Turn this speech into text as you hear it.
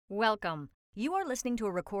Welcome. You are listening to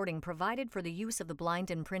a recording provided for the use of the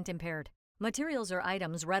blind and print impaired. Materials or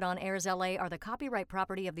items read on Airs LA are the copyright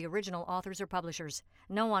property of the original authors or publishers.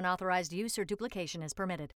 No unauthorized use or duplication is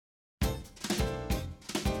permitted.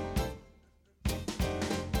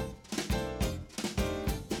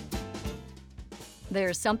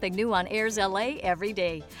 There's something new on Airs LA every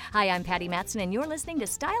day. Hi, I'm Patty Matson, and you're listening to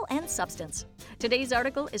Style and Substance. Today's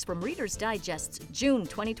article is from Reader's Digest's June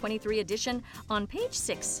 2023 edition on page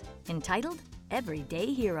 6, entitled Everyday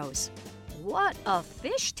Heroes. What a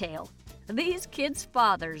fishtail! These kids'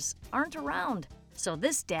 fathers aren't around, so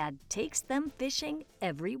this dad takes them fishing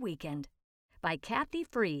every weekend. By Kathy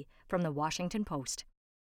Free from the Washington Post.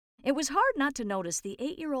 It was hard not to notice the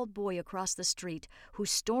 8-year-old boy across the street who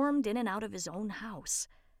stormed in and out of his own house.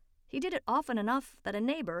 He did it often enough that a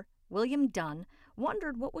neighbor, William Dunn,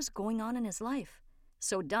 wondered what was going on in his life.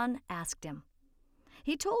 So Dunn asked him.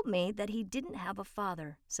 He told me that he didn't have a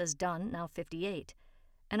father, says Dunn, now 58,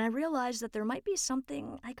 and I realized that there might be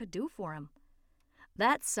something I could do for him.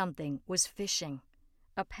 That something was fishing,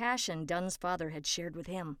 a passion Dunn's father had shared with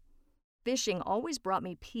him. Fishing always brought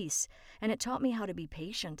me peace, and it taught me how to be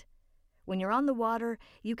patient. When you're on the water,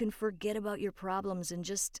 you can forget about your problems and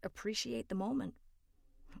just appreciate the moment.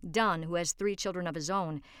 Dunn, who has 3 children of his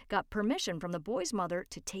own, got permission from the boy's mother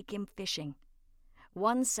to take him fishing.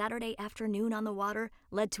 One Saturday afternoon on the water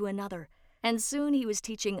led to another, and soon he was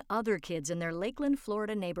teaching other kids in their Lakeland,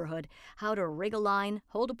 Florida neighborhood how to rig a line,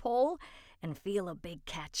 hold a pole, and feel a big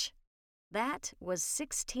catch. That was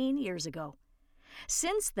 16 years ago.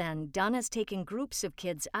 Since then, Dunn has taken groups of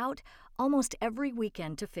kids out almost every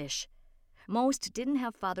weekend to fish. Most didn't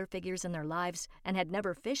have father figures in their lives and had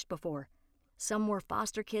never fished before. Some were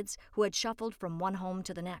foster kids who had shuffled from one home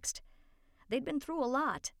to the next. They'd been through a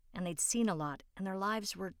lot, and they'd seen a lot, and their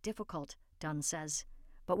lives were difficult, Dunn says.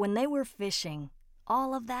 But when they were fishing,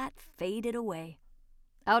 all of that faded away.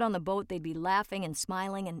 Out on the boat, they'd be laughing and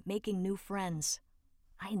smiling and making new friends.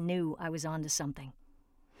 I knew I was onto something.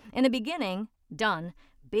 In the beginning, Dunn,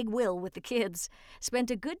 Big Will with the kids,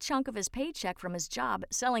 spent a good chunk of his paycheck from his job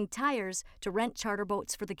selling tires to rent charter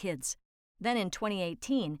boats for the kids. Then in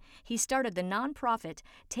 2018, he started the nonprofit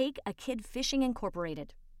Take a Kid Fishing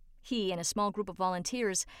Incorporated. He and a small group of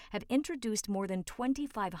volunteers have introduced more than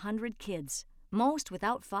 2,500 kids, most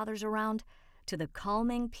without fathers around, to the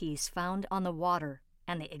calming peace found on the water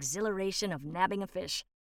and the exhilaration of nabbing a fish.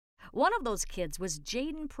 One of those kids was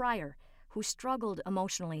Jaden Pryor, who struggled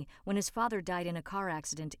emotionally when his father died in a car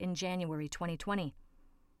accident in January 2020.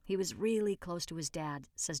 He was really close to his dad,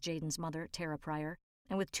 says Jaden's mother, Tara Pryor,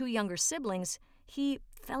 and with 2 younger siblings, he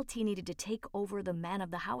felt he needed to take over the man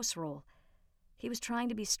of the house role. He was trying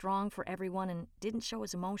to be strong for everyone and didn't show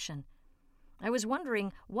his emotion. I was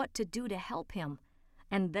wondering what to do to help him,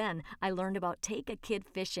 and then I learned about Take a Kid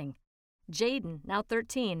Fishing. Jaden, now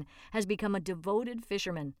 13, has become a devoted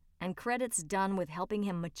fisherman, and credits Dunn with helping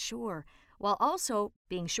him mature, while also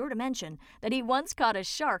being sure to mention that he once caught a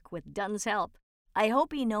shark with Dunn's help. I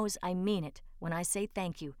hope he knows I mean it when I say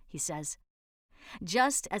thank you, he says.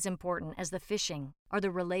 Just as important as the fishing are the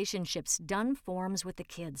relationships Dunn forms with the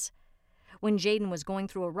kids. When Jaden was going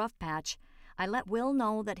through a rough patch, I let Will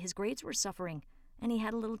know that his grades were suffering, and he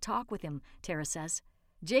had a little talk with him, Tara says.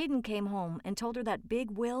 Jaden came home and told her that Big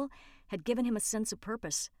Will had given him a sense of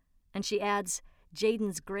purpose, and she adds,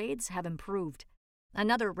 Jaden's grades have improved.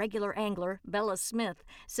 Another regular angler, Bella Smith,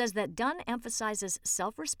 says that Dunn emphasizes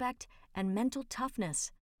self-respect and mental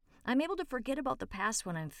toughness. I'm able to forget about the past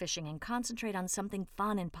when I'm fishing and concentrate on something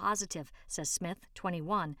fun and positive, says Smith,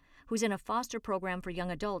 21, who's in a foster program for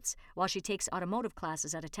young adults while she takes automotive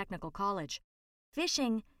classes at a technical college.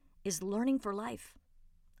 Fishing is learning for life.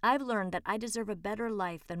 I've learned that I deserve a better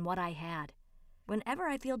life than what I had. Whenever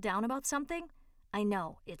I feel down about something, I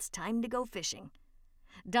know it's time to go fishing.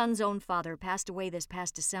 Dunn's own father passed away this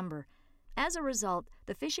past December. As a result,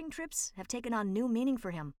 the fishing trips have taken on new meaning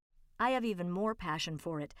for him. I have even more passion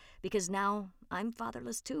for it, because now I'm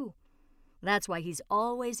fatherless too. That's why he's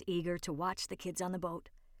always eager to watch the kids on the boat.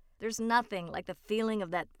 There's nothing like the feeling of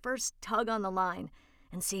that first tug on the line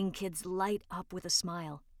and seeing kids light up with a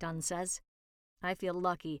smile, Dunn says. I feel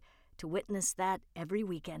lucky to witness that every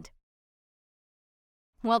weekend.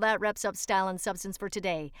 Well, that wraps up Style and Substance for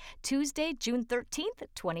today, Tuesday, June 13th,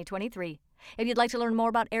 2023. If you'd like to learn more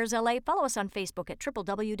about Airs LA, follow us on Facebook at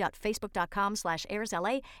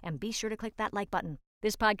www.facebook.com/AirsLA and be sure to click that like button.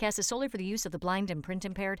 This podcast is solely for the use of the blind and print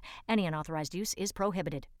impaired. Any unauthorized use is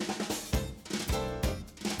prohibited.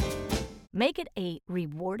 Make it a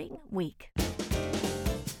rewarding week.